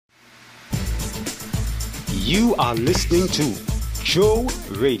You are listening to Joe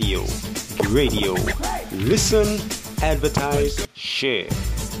Radio. Radio. Listen, advertise, share.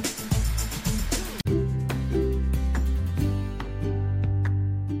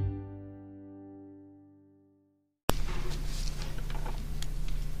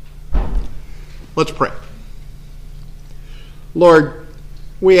 Let's pray. Lord,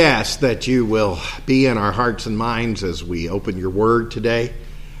 we ask that you will be in our hearts and minds as we open your word today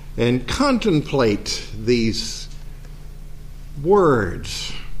and contemplate these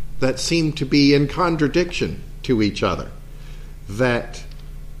words that seem to be in contradiction to each other, that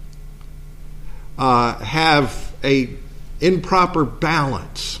have a improper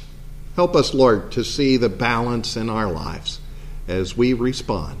balance. Help us, Lord, to see the balance in our lives as we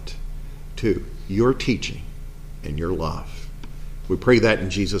respond to your teaching and your love. We pray that in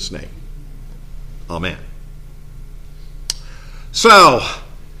Jesus' name. Amen. So,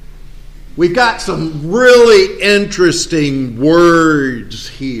 we've got some really interesting words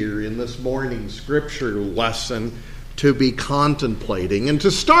here in this morning's scripture lesson to be contemplating. And to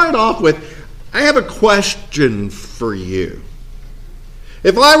start off with, I have a question for you.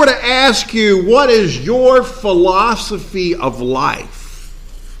 If I were to ask you, what is your philosophy of life?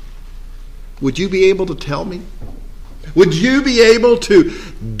 Would you be able to tell me? Would you be able to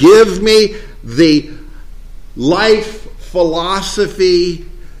give me the life philosophy,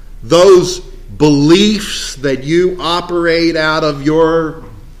 those beliefs that you operate out of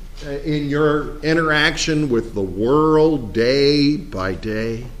in your interaction with the world day by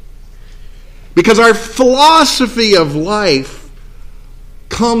day? Because our philosophy of life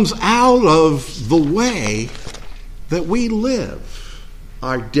comes out of the way that we live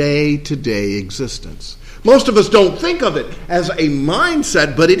our day-to-day existence. Most of us don't think of it as a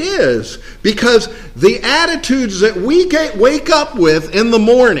mindset, but it is, because the attitudes that we wake up with in the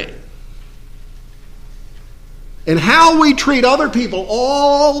morning and how we treat other people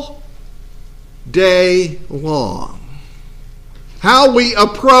all day long, how we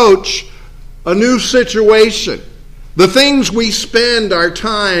approach a new situation, the things we spend our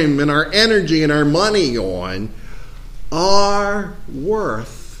time and our energy and our money on are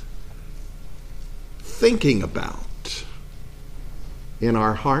worth thinking about in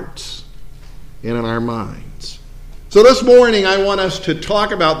our hearts and in our minds. So this morning I want us to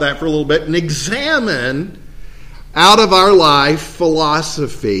talk about that for a little bit and examine out of our life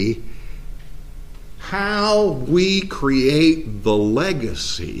philosophy how we create the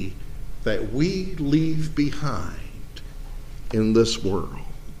legacy that we leave behind in this world.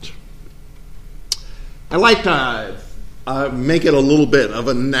 I like to make it a little bit of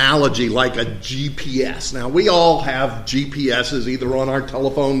an analogy like a GPS. Now, we all have GPSs either on our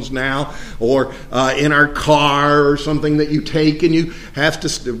telephones now or in our car or something that you take, and you have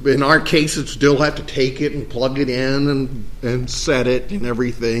to, in our case, you still have to take it and plug it in and set it and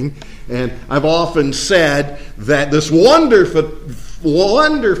everything. And I've often said that this wonderful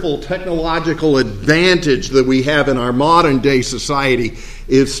technological advantage that we have in our modern day society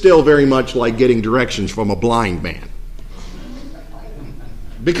is still very much like getting directions from a blind man.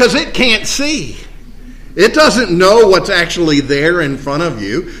 Because it can't see. It doesn't know what's actually there in front of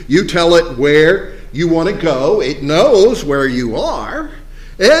you. You tell it where you want to go. It knows where you are.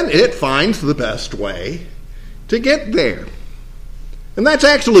 And it finds the best way to get there. And that's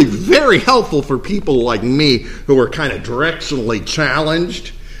actually very helpful for people like me who are kind of directionally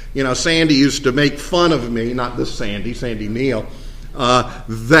challenged. You know, Sandy used to make fun of me, not this Sandy Neal,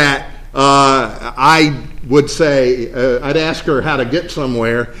 that I would say, I'd ask her how to get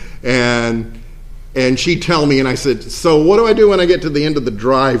somewhere, and she'd tell me, and I said, so what do I do when I get to the end of the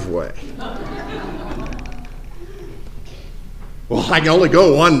driveway? Well, I can only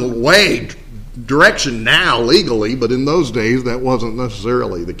go one way direction now legally, but in those days that wasn't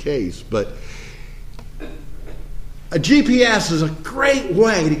necessarily the case. But a GPS is a great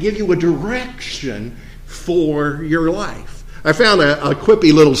way to give you a direction for your life. I found a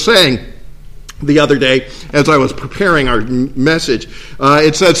quippy little saying the other day as I was preparing our message.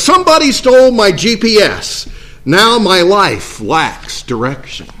 It said, somebody stole my GPS. Now my life lacks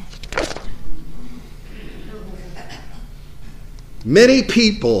direction. Many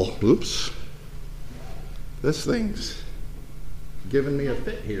people, this thing's giving me a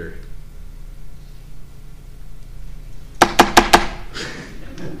fit here.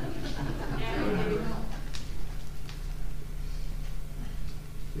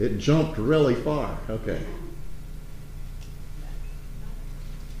 It jumped really far. Okay.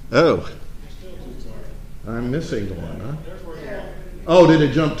 Oh. I'm missing one, huh? Oh, did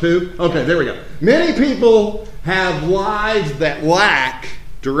it jump too? Okay, there we go. Many people have lives that lack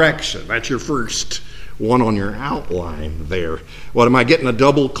direction. That's your first one on your outline there. What, am I getting a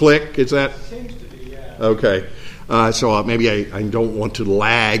double click? Is that? Seems to be, yeah. Okay. So maybe I don't want to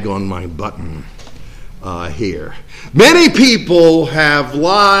lag on my button here. Many people have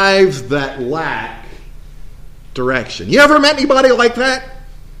lives that lack direction. You ever met anybody like that?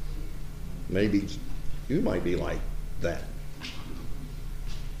 Maybe you might be like that.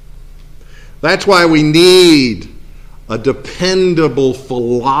 That's why we need a dependable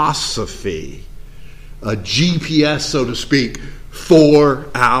philosophy, a GPS, so to speak, for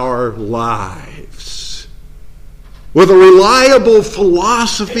our lives. With a reliable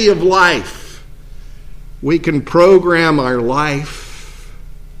philosophy of life, we can program our life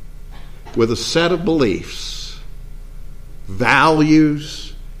with a set of beliefs,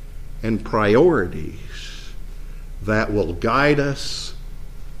 values, and priorities that will guide us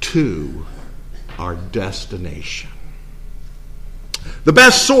to our destination. The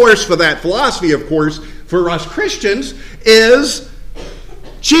best source for that philosophy, of course, for us Christians is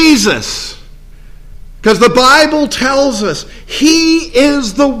Jesus. Because the Bible tells us He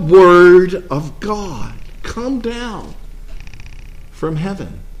is the Word of God, come down from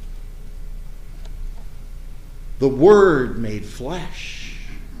heaven. The Word made flesh.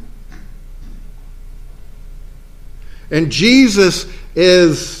 And Jesus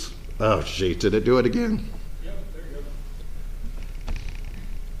is... Oh, gee, did it do it again? Yep, there you go.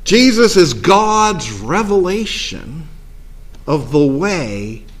 Jesus is God's revelation of the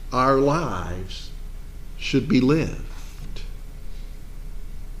way our lives should be lived.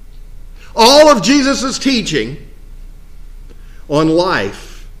 All of Jesus' teaching on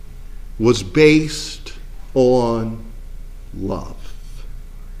life was based on love.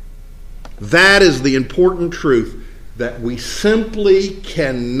 That is the important truth that we simply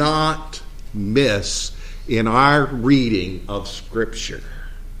cannot miss in our reading of Scripture.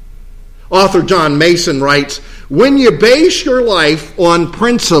 Author John Mason writes, when you base your life on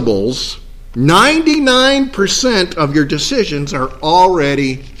principles, 99% of your decisions are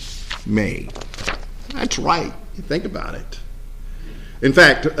already made. That's right. You think about it. In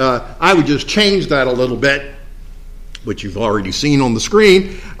fact, I would just change that a little bit, which you've already seen on the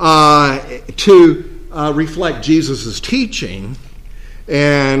screen, to reflect Jesus' teaching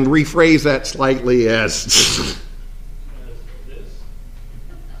and rephrase that slightly as...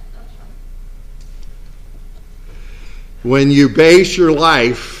 When you base your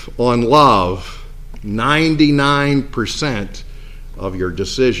life on love, 99% of your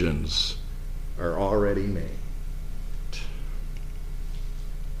decisions are already made.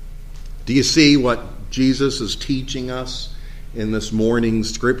 Do you see what Jesus is teaching us in this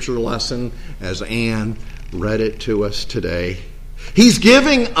morning's scripture lesson as Anne read it to us today? He's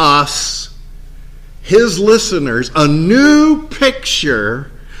giving us, his listeners, a new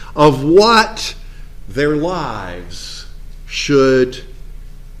picture of what their lives should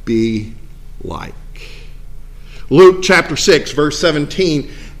be like. Luke chapter 6, verse 17,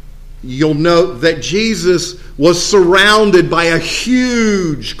 you'll note that Jesus was surrounded by a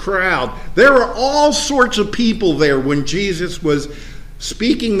huge crowd. There were all sorts of people there when Jesus was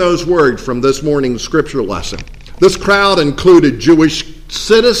speaking those words from this morning's scripture lesson. This crowd included Jewish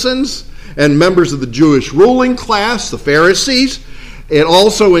citizens and members of the Jewish ruling class, the Pharisees. It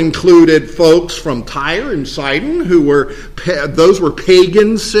also included folks from Tyre and Sidon, those were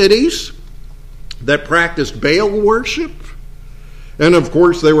pagan cities that practiced Baal worship. And of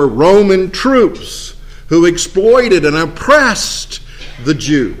course, there were Roman troops who exploited and oppressed the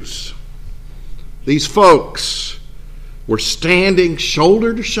Jews. These folks were standing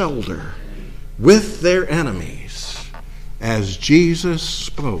shoulder to shoulder with their enemies as Jesus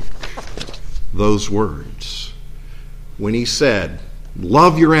spoke those words when he said,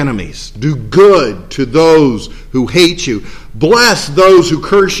 love your enemies. Do good to those who hate you. Bless those who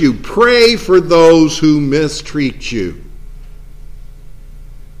curse you. Pray for those who mistreat you.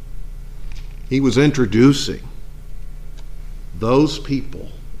 He was introducing those people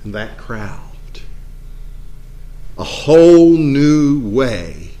in that crowd a whole new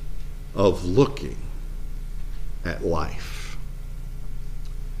way of looking at life.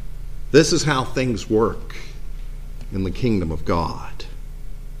 This is how things work in the kingdom of God.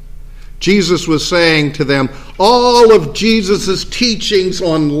 Jesus was saying to them, all of Jesus' teachings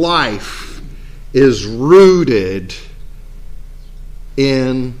on life is rooted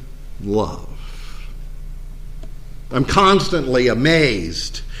in love. I'm constantly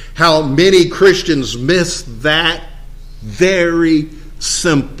amazed how many Christians miss that very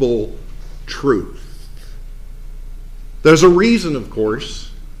simple truth. There's a reason, of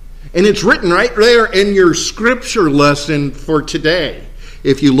course. And it's written right there in your scripture lesson for today,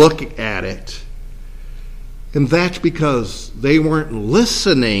 if you look at it. And that's because they weren't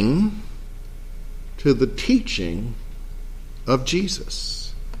listening to the teaching of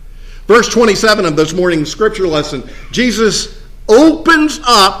Jesus. Verse 27 of this morning's scripture lesson, Jesus opens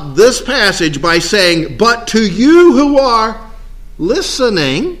up this passage by saying, "But to you who are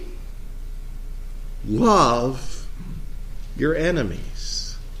listening, love your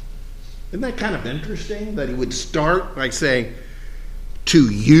enemies." Isn't that kind of interesting that he would start by saying, "To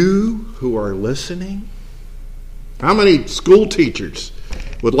you who are listening"? How many school teachers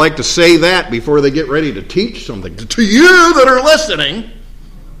would like to say that before they get ready to teach something? To you that are listening.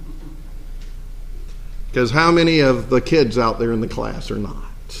 Because how many of the kids out there in the class are not?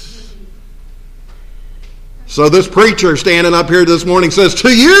 So this preacher standing up here this morning says, "To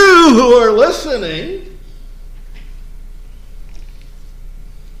you who are listening,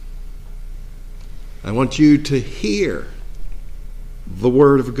 I want you to hear the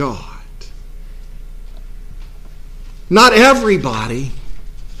Word of God." Not everybody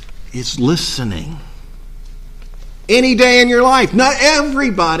is listening. Any day in your life, not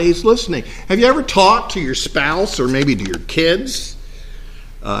everybody's listening. Have you ever talked to your spouse or maybe to your kids?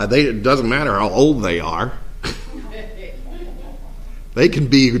 It doesn't matter how old they are. They can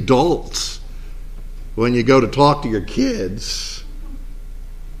be adults when you go to talk to your kids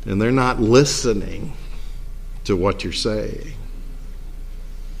and they're not listening to what you're saying.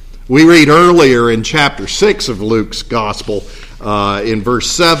 We read earlier in chapter 6 of Luke's Gospel, in verse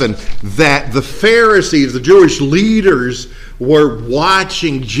 7, that the Pharisees, the Jewish leaders, were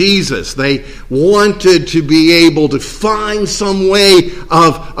watching Jesus. They wanted to be able to find some way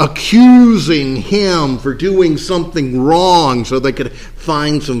of accusing him for doing something wrong so they could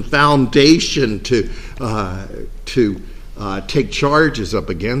find some foundation to take charges up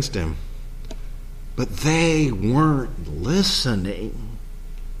against him. But they weren't listening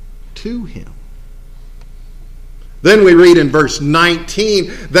to him. Then we read in verse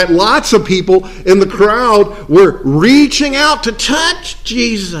 19 that lots of people in the crowd were reaching out to touch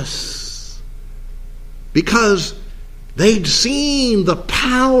Jesus because they'd seen the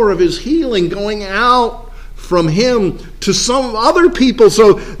power of his healing going out from him to some other people,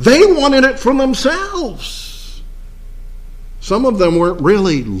 so they wanted it for themselves. Some of them weren't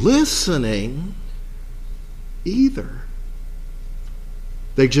really listening either.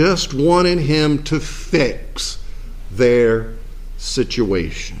 They just wanted him to fix their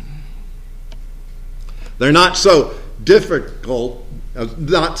situation. They're not so difficult,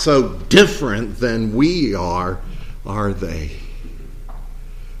 not so different than we are they?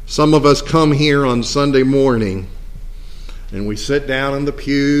 Some of us come here on Sunday morning and we sit down in the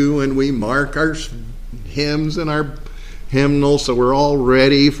pew and we mark our hymns and our hymnal so we're all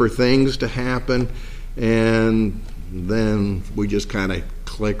ready for things to happen, and then we just kind of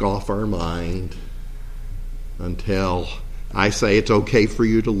click off our mind until I say it's okay for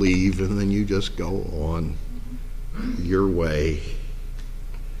you to leave, and then you just go on your way.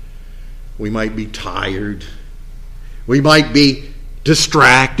 We might be tired. We might be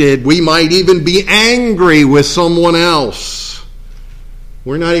distracted. We might even be angry with someone else.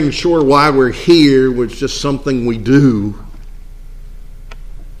 We're not even sure why we're here. It's just something we do.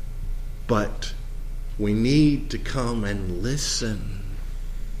 But we need to come and listen.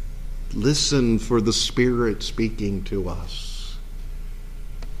 Listen for the Spirit speaking to us.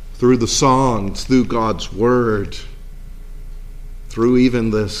 Through the songs, through God's Word, through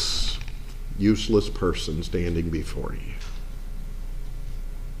even this useless person standing before you.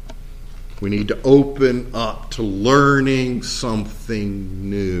 We need to open up to learning something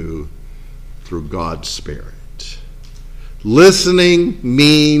new through God's Spirit. Listening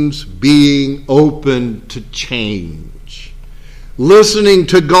means being open to change. Listening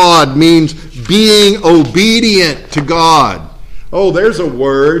to God means being obedient to God. Oh, there's a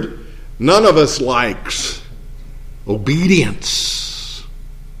word none of us likes. Obedience.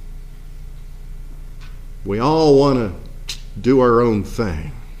 We all want to do our own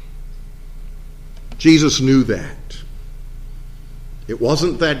thing. Jesus knew that. It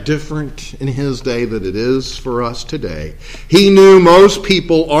wasn't that different in his day that it is for us today. He knew most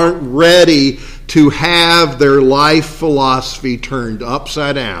people aren't ready to have their life philosophy turned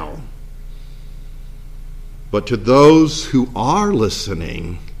upside down. But to those who are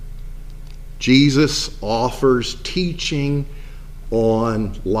listening, Jesus offers teaching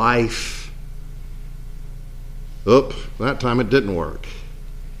on life. That time it didn't work.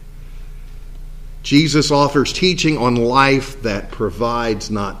 Jesus offers teaching on life that provides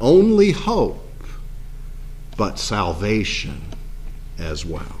not only hope, but salvation as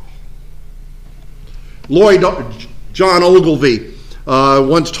well. John Ogilvie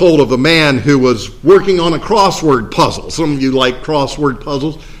once told of a man who was working on a crossword puzzle. Some of you like crossword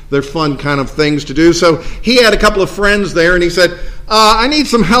puzzles. They're fun kind of things to do. So he had a couple of friends there, and he said, I need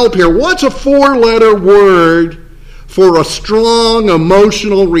some help here. What's a 4-letter word for a strong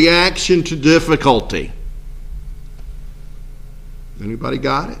emotional reaction to difficulty? Anybody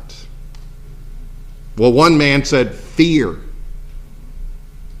got it? Well, one man said fear.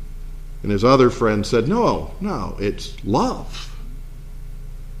 And his other friend said, no, it's love.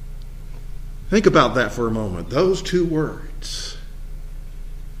 Think about that for a moment. Those two words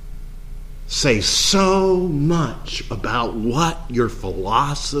say so much about what your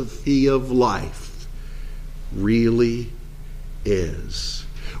philosophy of life really is.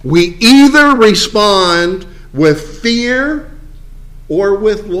 We either respond with fear or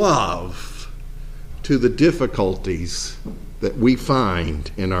with love to the difficulties that we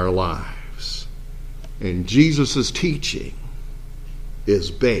find in our lives. And Jesus' teaching is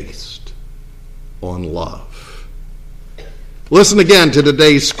based on love. Listen again to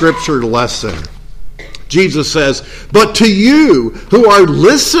today's scripture lesson. Jesus says, but to you who are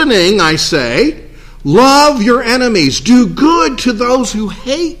listening, I say, love your enemies, do good to those who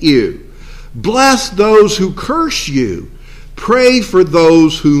hate you, bless those who curse you, pray for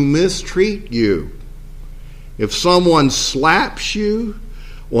those who mistreat you. If someone slaps you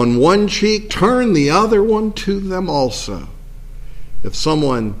on one cheek, turn the other one to them also. If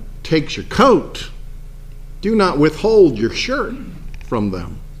someone takes your coat, do not withhold your shirt from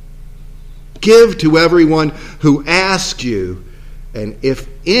them. Give to everyone who asks you, and if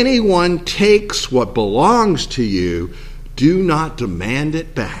anyone takes what belongs to you, do not demand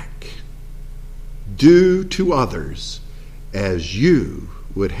it back. Do to others as you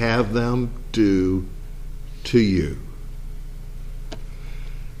would have them do to you.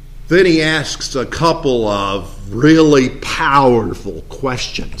 Then he asks a couple of really powerful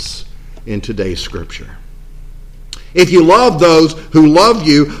questions in today's scripture. If you love those who love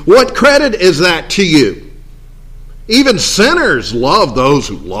you, what credit is that to you? Even sinners love those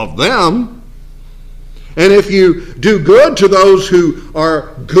who love them. And if you do good to those who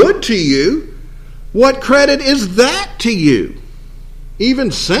are good to you, what credit is that to you?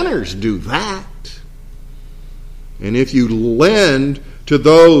 Even sinners do that. And if you lend to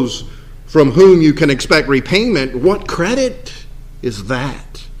those from whom you can expect repayment, what credit is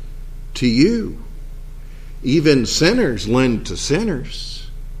that to you? Even sinners lend to sinners,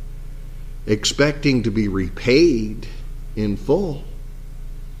 expecting to be repaid in full.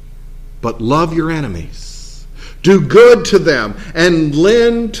 But love your enemies. Do good to them and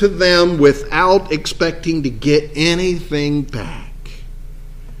lend to them without expecting to get anything back.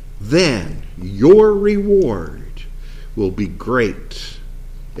 Then your reward will be great,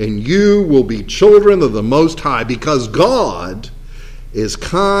 and you will be children of the Most High, because God is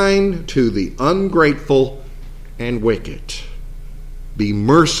kind to the ungrateful and wicked. Be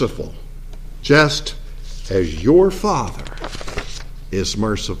merciful, just as your Father is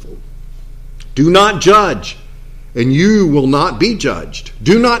merciful. Do not judge, and you will not be judged.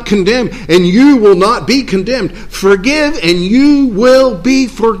 Do not condemn, and you will not be condemned. Forgive, and you will be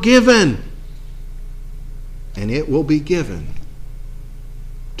forgiven. And it will be given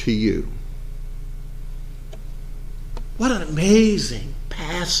to you. What an amazing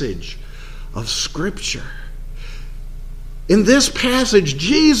passage of Scripture. In this passage,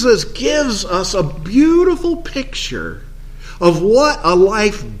 Jesus gives us a beautiful picture of what a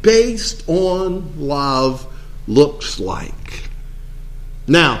life based on love looks like.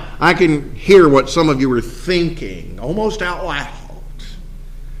 Now, I can hear what some of you are thinking, almost out loud.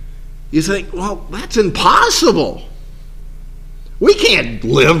 You think, well, that's impossible. We can't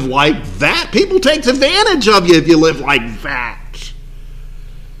live like that. People take advantage of you if you live like that.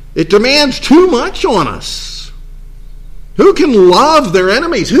 It demands too much on us. Who can love their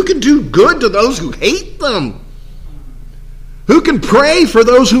enemies? Who can do good to those who hate them? Who can pray for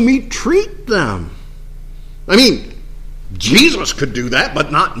those who mistreat them? I mean, Jesus could do that, but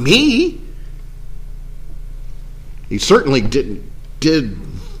not me. He certainly did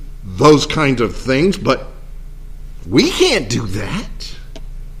those kinds of things, but we can't do that.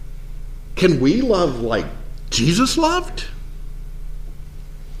 Can we love like Jesus loved?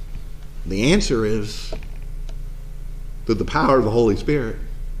 The answer is, through the power of the Holy Spirit,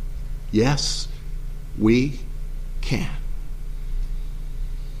 yes, we can.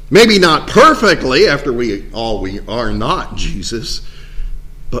 Maybe not perfectly, after we are not Jesus,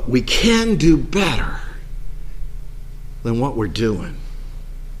 but we can do better than what we're doing.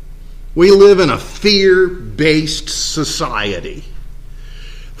 We live in a fear-based society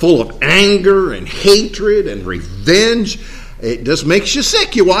full of anger and hatred and revenge It just makes you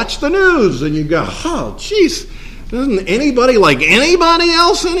sick. You watch the news and you go, oh, geez, doesn't anybody like anybody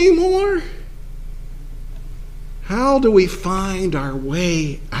else anymore? How do we find our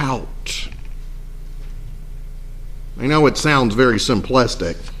way out? I know it sounds very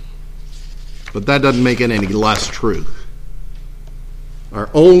simplistic, but that doesn't make it any less true. Our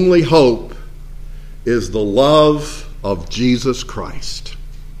only hope is the love of Jesus Christ.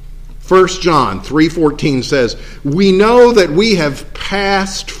 1 John 3:14 says, "We know that we have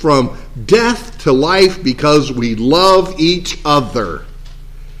passed from death to life because we love each other.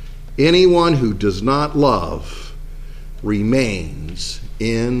 Anyone who does not love remains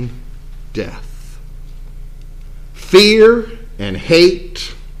in death." Fear and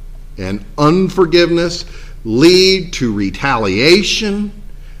hate and unforgiveness lead to retaliation,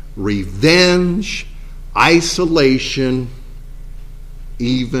 revenge, isolation,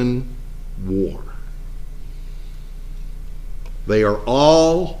 even war. They are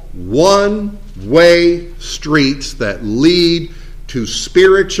all one-way streets that lead to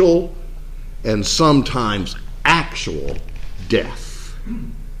spiritual and sometimes actual death.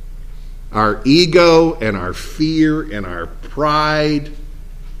 Our ego and our fear and our pride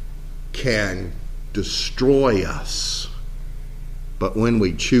can destroy us. But when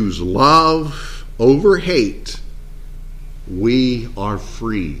we choose love over hate, we are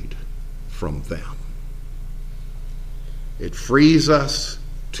freed from them. It frees us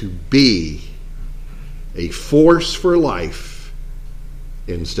to be a force for life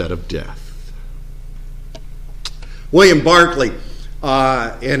instead of death. William Barclay,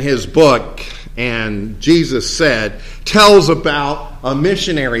 in his book, "And Jesus Said," tells about a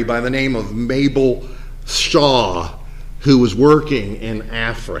missionary by the name of Mabel Shaw who was working in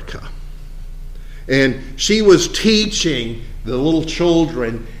Africa. And she was teaching the little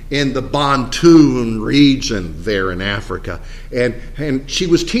children in the Bantu region there in Africa. And she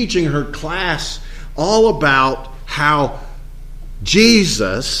was teaching her class all about how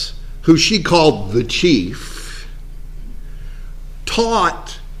Jesus, who she called the chief,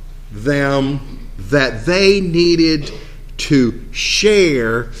 taught them that they needed to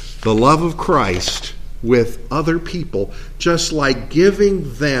share the love of Christ with other people, just like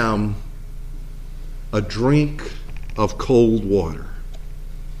giving them a drink of cold water.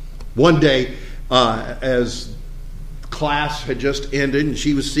 One day, as class had just ended and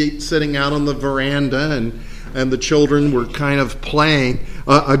she was sitting out on the veranda and the children were kind of playing,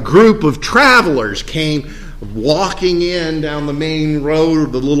 a group of travelers came walking in down the main road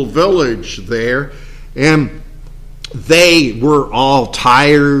of the little village there, and they were all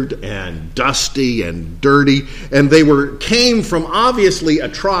tired and dusty and dirty, and they came from obviously a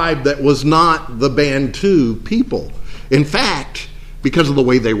tribe that was not the Bantu people. In fact, because of the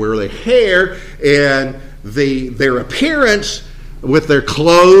way they wear their hair and their appearance with their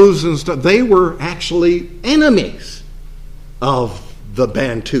clothes and stuff, they were actually enemies of the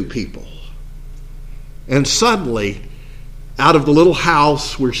Bantu people. And suddenly, out of the little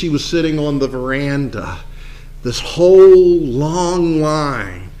house where she was sitting on the veranda, this whole long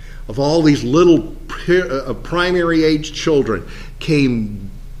line of all these little primary age children came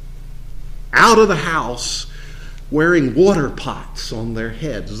out of the house wearing water pots on their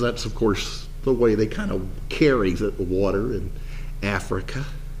heads. That's, of course, the way they kind of carry the water in Africa.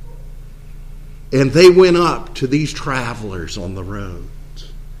 And they went up to these travelers on the road.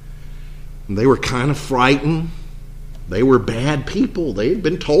 And they were kind of frightened. They were bad people. They had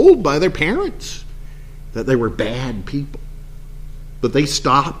been told by their parents that they were bad people. But they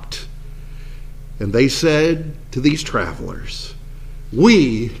stopped and they said to these travelers,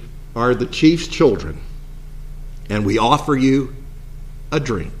 "We are the chief's children, and we offer you a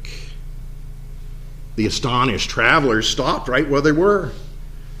drink." The astonished travelers stopped right where they were.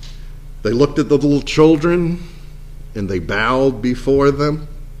 They looked at the little children and they bowed before them,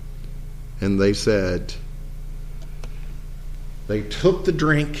 and they said, they took the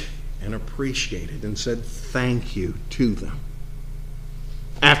drink and appreciated and said thank you to them.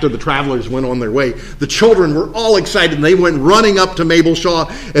 After the travelers went on their way, the children were all excited, and they went running up to Mabel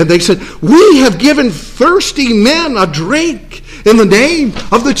Shaw, and they said, "We have given thirsty men a drink in the name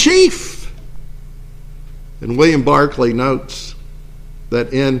of the chief." And William Barclay notes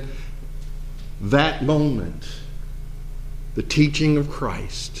that in that moment, the teaching of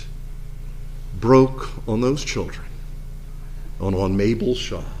Christ broke on those children, on Mabel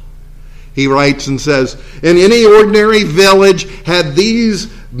Shaw. He writes and says, "In any ordinary village, had these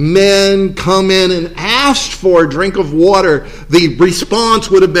men come in and asked for a drink of water, the response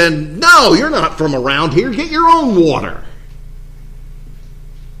would have been, 'No, you're not from around here. Get your own water.'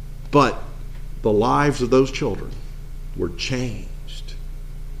 But the lives of those children were changed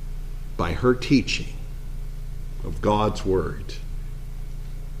by her teaching of God's Word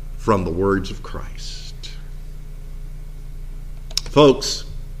from the words of Christ. Folks,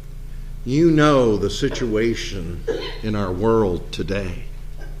 you know the situation in our world today.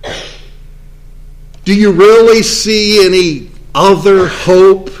 Do you really see any other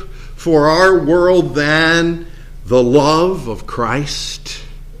hope for our world than the love of Christ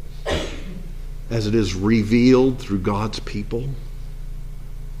as it is revealed through God's people?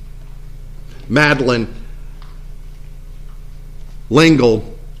 Madeline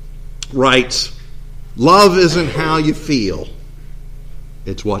Lingle writes, "Love isn't how you feel,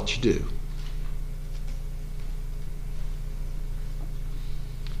 it's what you do."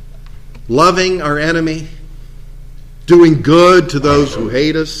 Loving our enemy, doing good to those who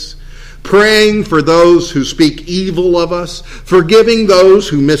hate us, praying for those who speak evil of us, forgiving those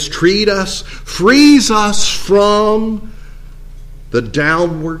who mistreat us, frees us from the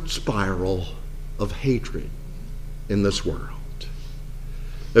downward spiral of hatred in this world.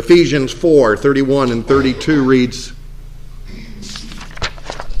 Ephesians 4:31 and 32 reads,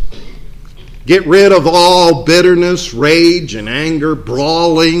 "Get rid of all bitterness, rage, and anger,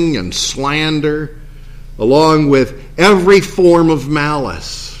 brawling and slander, along with every form of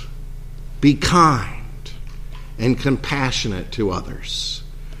malice. Be kind and compassionate to others,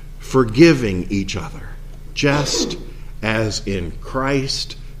 forgiving each other, just as in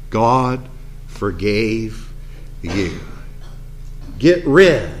Christ God forgave you." Get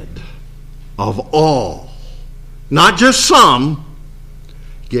rid of all, not just some.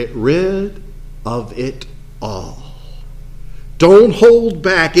 Get rid of it all. Don't hold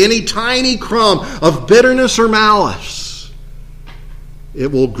back any tiny crumb of bitterness or malice.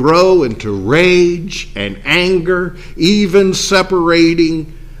 It will grow into rage and anger, even separation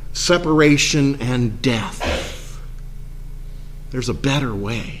and death. There's a better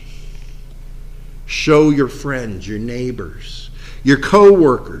way. Show your friends, your neighbors, your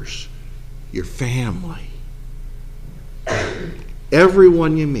co-workers, your family,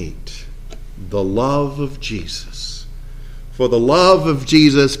 everyone you meet, the love of Jesus. For the love of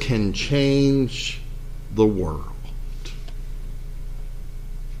Jesus can change the world.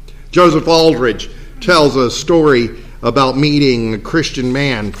 Joseph Aldridge tells a story about meeting a Christian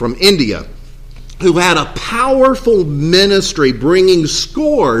man from India who had a powerful ministry bringing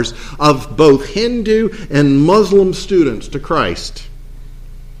scores of both Hindu and Muslim students to Christ.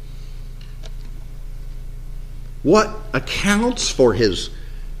 What accounts for his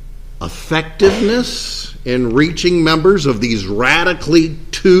effectiveness in reaching members of these radically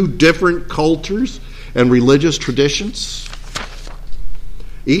two different cultures and religious traditions?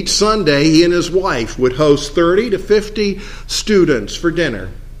 Each Sunday, he and his wife would host 30 to 50 students for dinner.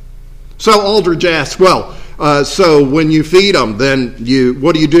 So Aldridge asked, so when you feed them, then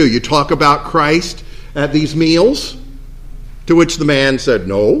what do? You talk about Christ at these meals? To which the man said,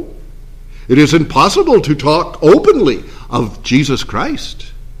 "No, it is impossible to talk openly of Jesus Christ."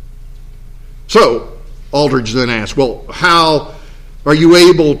 So Aldridge then asked, how are you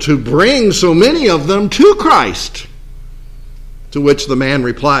able to bring so many of them to Christ? To which the man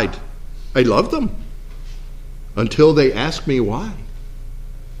replied, "I love them until they ask me why."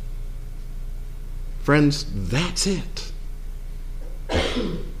 Friends, that's it.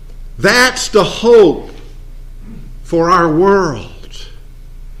 That's the hope for our world.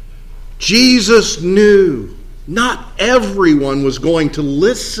 Jesus knew not everyone was going to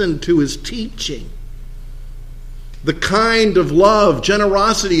listen to his teaching. The kind of love,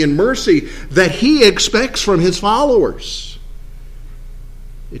 generosity, and mercy that he expects from his followers.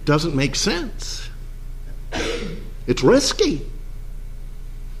 It doesn't make sense. It's risky.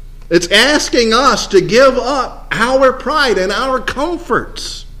 It's asking us to give up our pride and our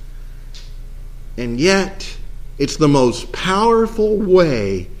comforts. And yet, it's the most powerful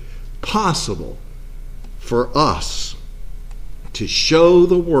way possible for us to show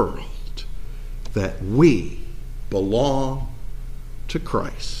the world that we belong to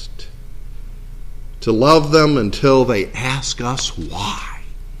Christ. To love them until they ask us why.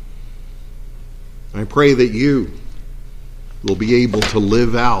 I pray that you will be able to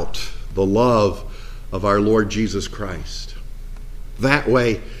live out the love of our Lord Jesus Christ. That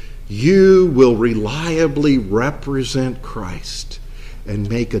way, you will reliably represent Christ and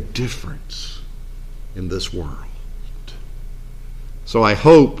make a difference in this world. So I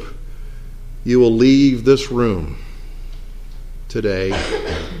hope you will leave this room today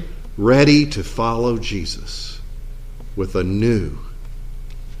ready to follow Jesus with a new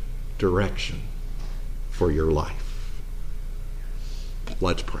direction for your life.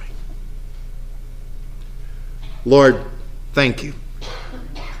 Let's pray. Lord, thank you.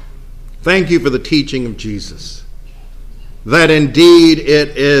 Thank you for the teaching of Jesus, that indeed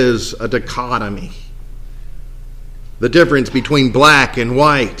it is a dichotomy, the difference between black and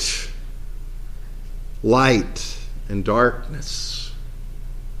white, light and darkness,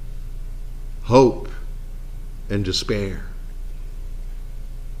 hope and despair.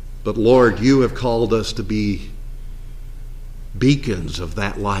 But Lord, you have called us to be beacons of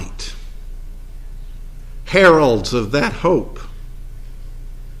that light, heralds of that hope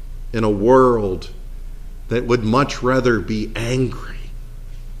in a world that would much rather be angry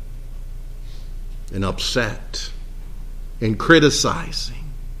and upset and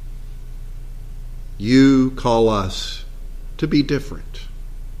criticizing. You call us to be different,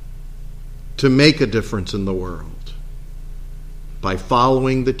 to make a difference in the world by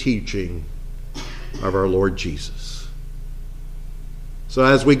following the teaching of our Lord Jesus. So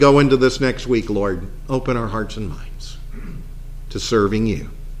as we go into this next week, Lord, open our hearts and minds to serving you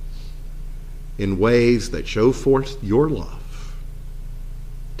in ways that show forth your love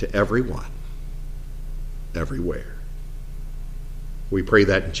to everyone, everywhere. We pray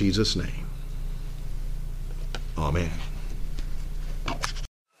that in Jesus' name. Amen.